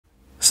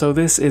So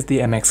this is the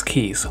MX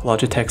Keys,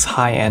 Logitech's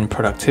high-end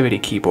productivity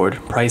keyboard,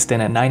 priced in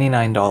at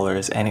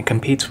 $99, and it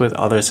competes with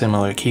other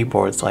similar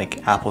keyboards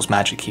like Apple's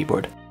Magic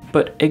Keyboard.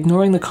 But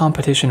ignoring the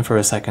competition for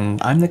a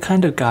second, I'm the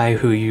kind of guy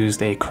who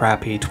used a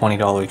crappy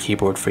 $20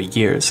 keyboard for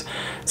years.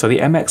 So the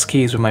MX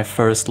Keys were my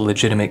first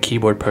legitimate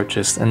keyboard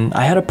purchase, and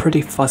I had a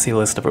pretty fussy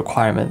list of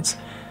requirements.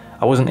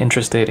 I wasn't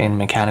interested in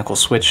mechanical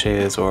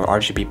switches or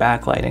RGB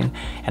backlighting,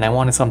 and I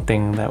wanted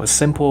something that was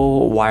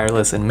simple,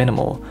 wireless, and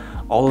minimal,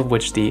 all of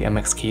which the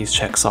MX Keys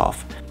checks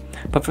off.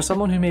 But for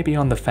someone who may be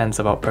on the fence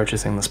about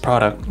purchasing this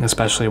product,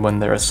 especially when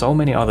there are so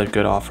many other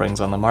good offerings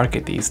on the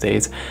market these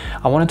days,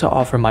 I wanted to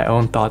offer my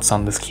own thoughts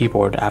on this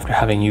keyboard after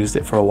having used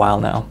it for a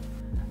while now.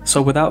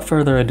 So without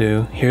further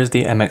ado, here's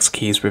the MX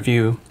Keys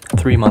review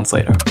 3 months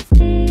later.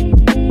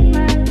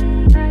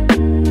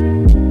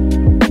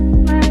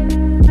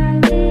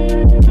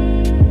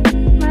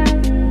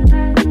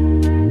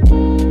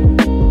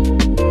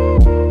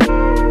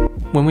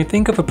 When we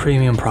think of a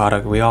premium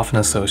product, we often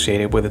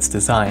associate it with its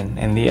design,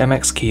 and the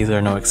MX Keys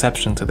are no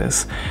exception to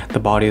this.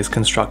 The body is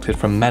constructed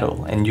from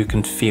metal, and you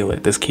can feel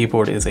it. This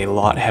keyboard is a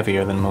lot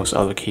heavier than most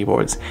other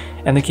keyboards,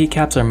 and the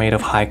keycaps are made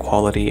of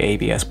high-quality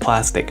ABS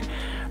plastic.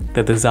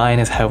 The design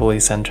is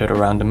heavily centered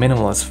around a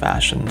minimalist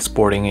fashion,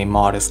 sporting a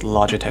modest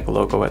Logitech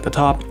logo at the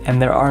top,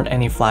 and there aren't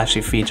any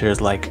flashy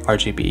features like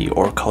RGB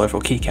or colorful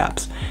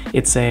keycaps.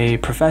 It's a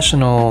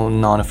professional,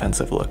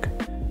 non-offensive look.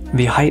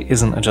 The height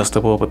isn't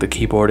adjustable, but the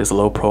keyboard is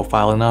low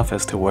profile enough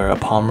as to where a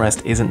palm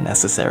rest isn't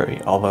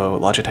necessary, although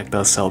Logitech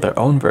does sell their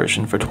own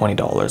version for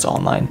 $20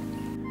 online.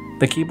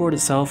 The keyboard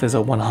itself is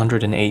a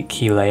 108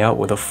 key layout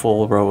with a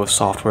full row of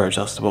software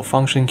adjustable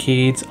function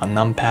keys, a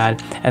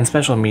numpad, and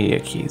special media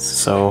keys,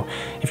 so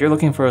if you're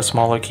looking for a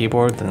smaller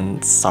keyboard,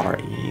 then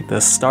sorry. The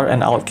Start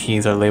and Alt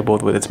keys are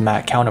labeled with its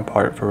Mac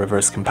counterpart for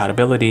reverse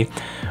compatibility,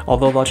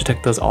 although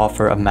Logitech does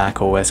offer a Mac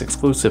OS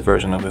exclusive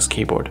version of this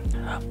keyboard.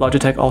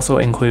 Logitech also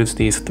includes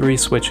these 3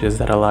 switches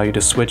that allow you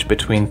to switch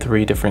between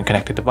 3 different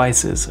connected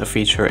devices, a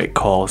feature it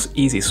calls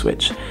Easy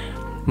Switch.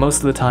 Most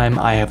of the time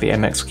I have the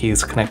MX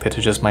Keys connected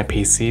to just my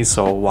PC,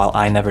 so while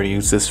I never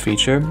use this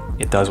feature,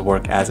 it does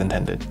work as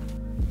intended.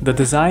 The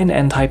design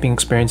and typing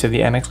experience of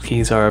the MX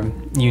Keys are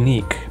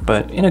unique,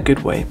 but in a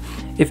good way.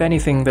 If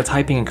anything, the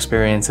typing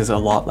experience is a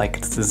lot like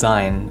its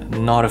design,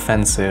 not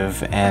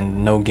offensive,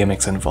 and no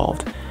gimmicks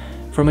involved.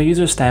 From a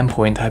user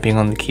standpoint, typing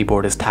on the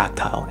keyboard is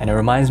tactile, and it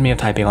reminds me of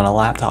typing on a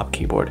laptop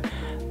keyboard.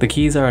 The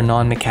keys are a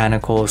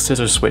non-mechanical,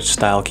 scissor switch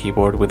style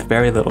keyboard with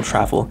very little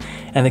travel,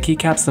 and the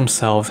keycaps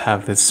themselves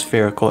have this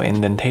spherical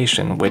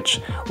indentation, which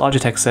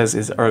Logitech says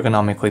is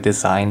ergonomically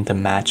designed to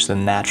match the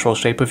natural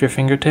shape of your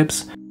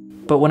fingertips.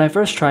 But when I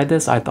first tried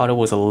this, I thought it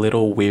was a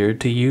little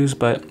weird to use,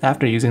 but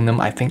after using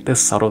them, I think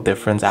this subtle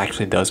difference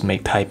actually does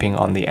make typing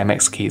on the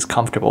MX Keys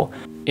comfortable.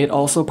 It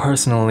also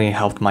personally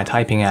helped my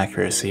typing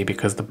accuracy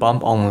because the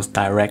bump almost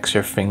directs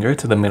your finger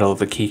to the middle of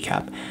the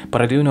keycap,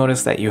 but I do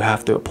notice that you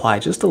have to apply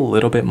just a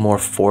little bit more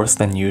force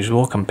than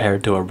usual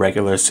compared to a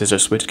regular scissor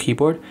switch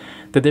keyboard.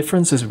 The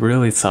difference is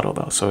really subtle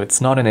though, so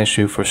it's not an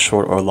issue for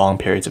short or long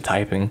periods of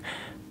typing,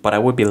 but I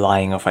would be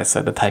lying if I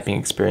said the typing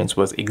experience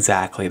was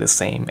exactly the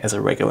same as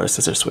a regular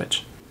scissor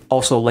switch.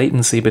 Also,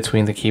 latency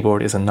between the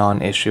keyboard is a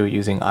non-issue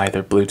using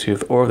either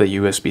Bluetooth or the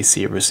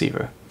USB-C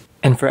receiver.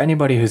 And for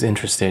anybody who's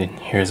interested,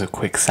 here's a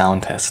quick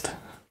sound test.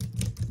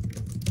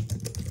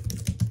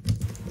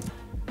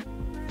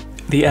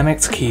 The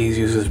MX Keys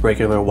uses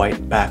regular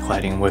white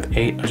backlighting with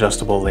 8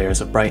 adjustable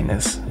layers of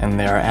brightness, and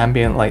there are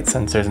ambient light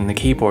sensors in the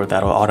keyboard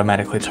that will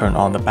automatically turn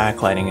on the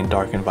backlighting in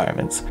dark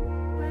environments.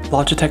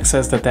 Logitech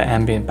says that the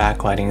ambient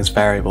backlighting is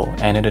variable,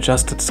 and it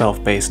adjusts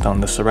itself based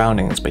on the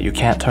surroundings, but you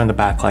can't turn the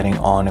backlighting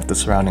on if the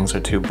surroundings are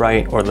too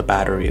bright or the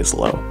battery is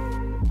low.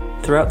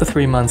 Throughout the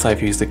 3 months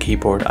I've used the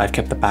keyboard, I've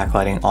kept the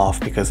backlighting off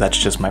because that's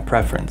just my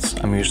preference.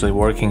 I'm usually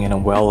working in a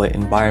well-lit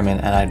environment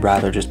and I'd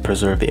rather just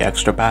preserve the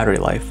extra battery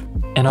life.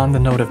 And on the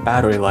note of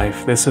battery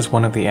life, this is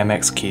one of the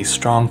MX Keys'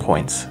 strong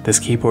points. This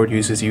keyboard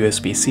uses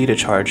USB-C to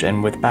charge,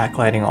 and with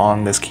backlighting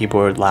on, this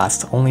keyboard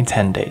lasts only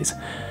 10 days.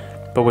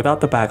 But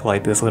without the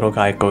backlight, this little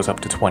guy goes up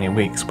to 20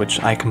 weeks,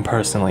 which I can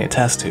personally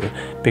attest to,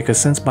 because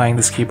since buying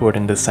this keyboard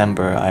in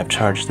December, I've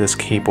charged this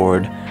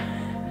keyboard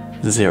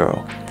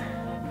zero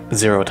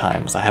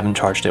times. I haven't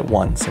charged it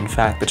once. In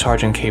fact, the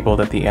charging cable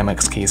that the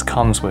MX Keys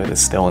comes with is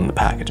still in the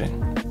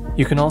packaging.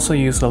 You can also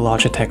use the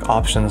Logitech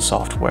Options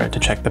software to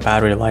check the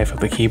battery life of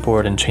the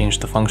keyboard and change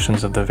the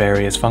functions of the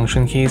various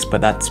function keys, but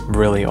that's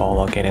really all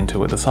I'll get into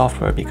with the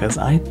software because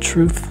I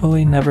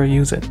truthfully never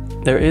use it.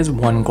 There is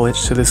one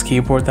glitch to this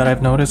keyboard that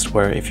I've noticed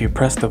where if you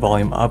press the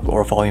volume up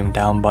or volume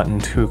down button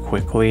too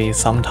quickly,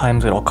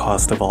 sometimes it'll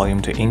cause the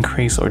volume to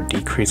increase or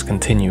decrease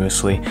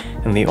continuously,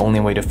 and the only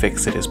way to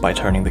fix it is by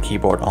turning the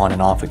keyboard on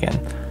and off again.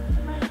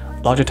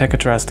 Logitech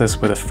addressed this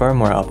with a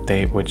firmware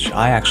update, which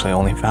I actually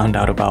only found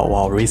out about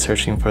while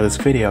researching for this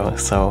video,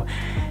 so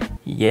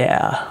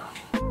yeah.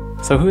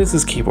 So who is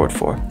this keyboard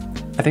for?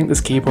 I think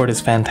this keyboard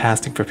is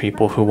fantastic for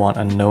people who want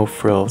a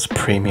no-frills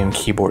premium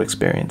keyboard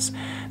experience.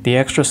 The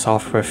extra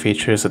software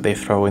features that they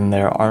throw in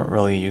there aren't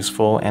really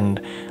useful,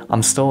 and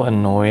I'm still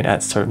annoyed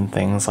at certain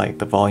things like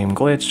the volume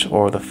glitch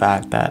or the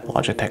fact that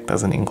Logitech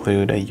doesn't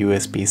include a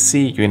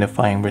USB-C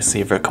unifying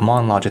receiver. Come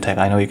on Logitech,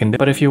 I know you can do it.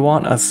 But if you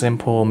want a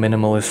simple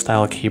minimalist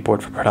style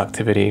keyboard for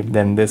productivity,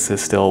 then this is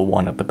still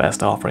one of the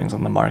best offerings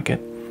on the market.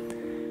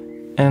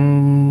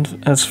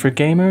 And as for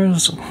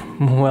gamers,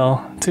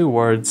 well, 2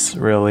 words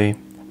really,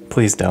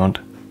 please don't.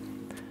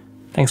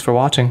 Thanks for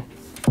watching.